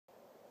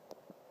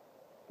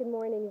Good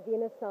morning,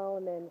 Vina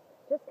Solomon.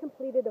 Just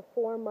completed a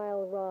 4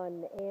 mile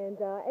run, and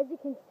as you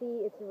can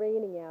see, it's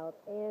raining out.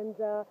 And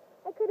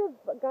I could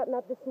have gotten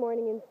up this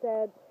morning and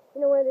said, you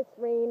know what, it's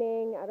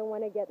raining. I don't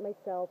want to get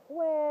myself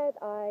wet.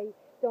 I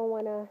don't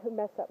want to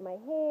mess up my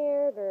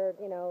hair, or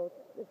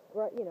it's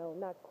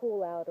not cool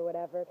out or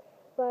whatever.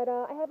 But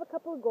I have a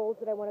couple of goals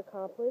that I want to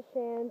accomplish,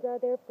 and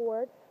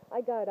therefore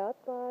I got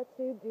up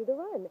to do the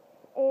run.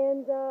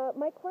 And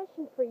my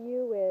question for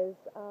you is,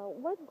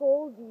 what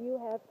goal do you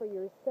have for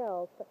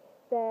yourself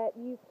that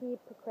you keep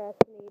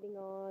procrastinating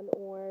on,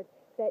 or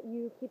that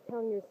you keep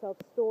telling yourself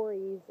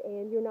stories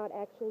and you're not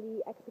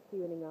actually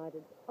executing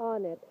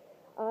on it?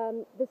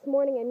 This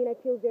morning, I mean, I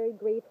feel very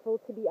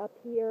grateful to be up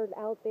here,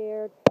 out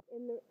there,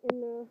 in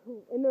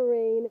the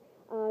rain,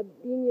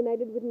 being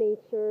united with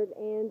nature,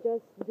 and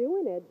just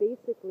doing it,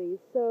 basically.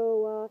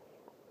 So.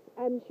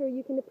 I'm sure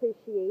you can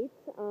appreciate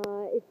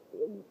if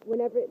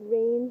whenever it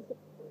rains,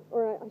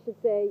 or I should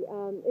say,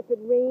 if it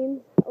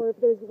rains, or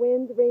if there's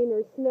wind, rain,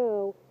 or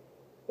snow,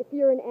 if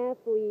you're an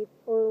athlete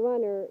or a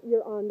runner,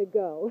 you're on the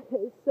go.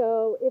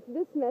 So if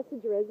this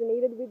message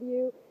resonated with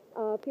you,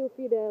 feel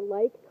free to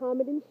like,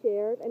 comment, and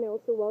share, and I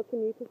also welcome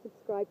you to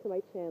subscribe to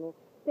my channel.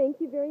 Thank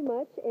you very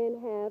much,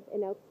 and have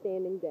an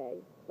outstanding day.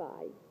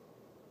 Bye.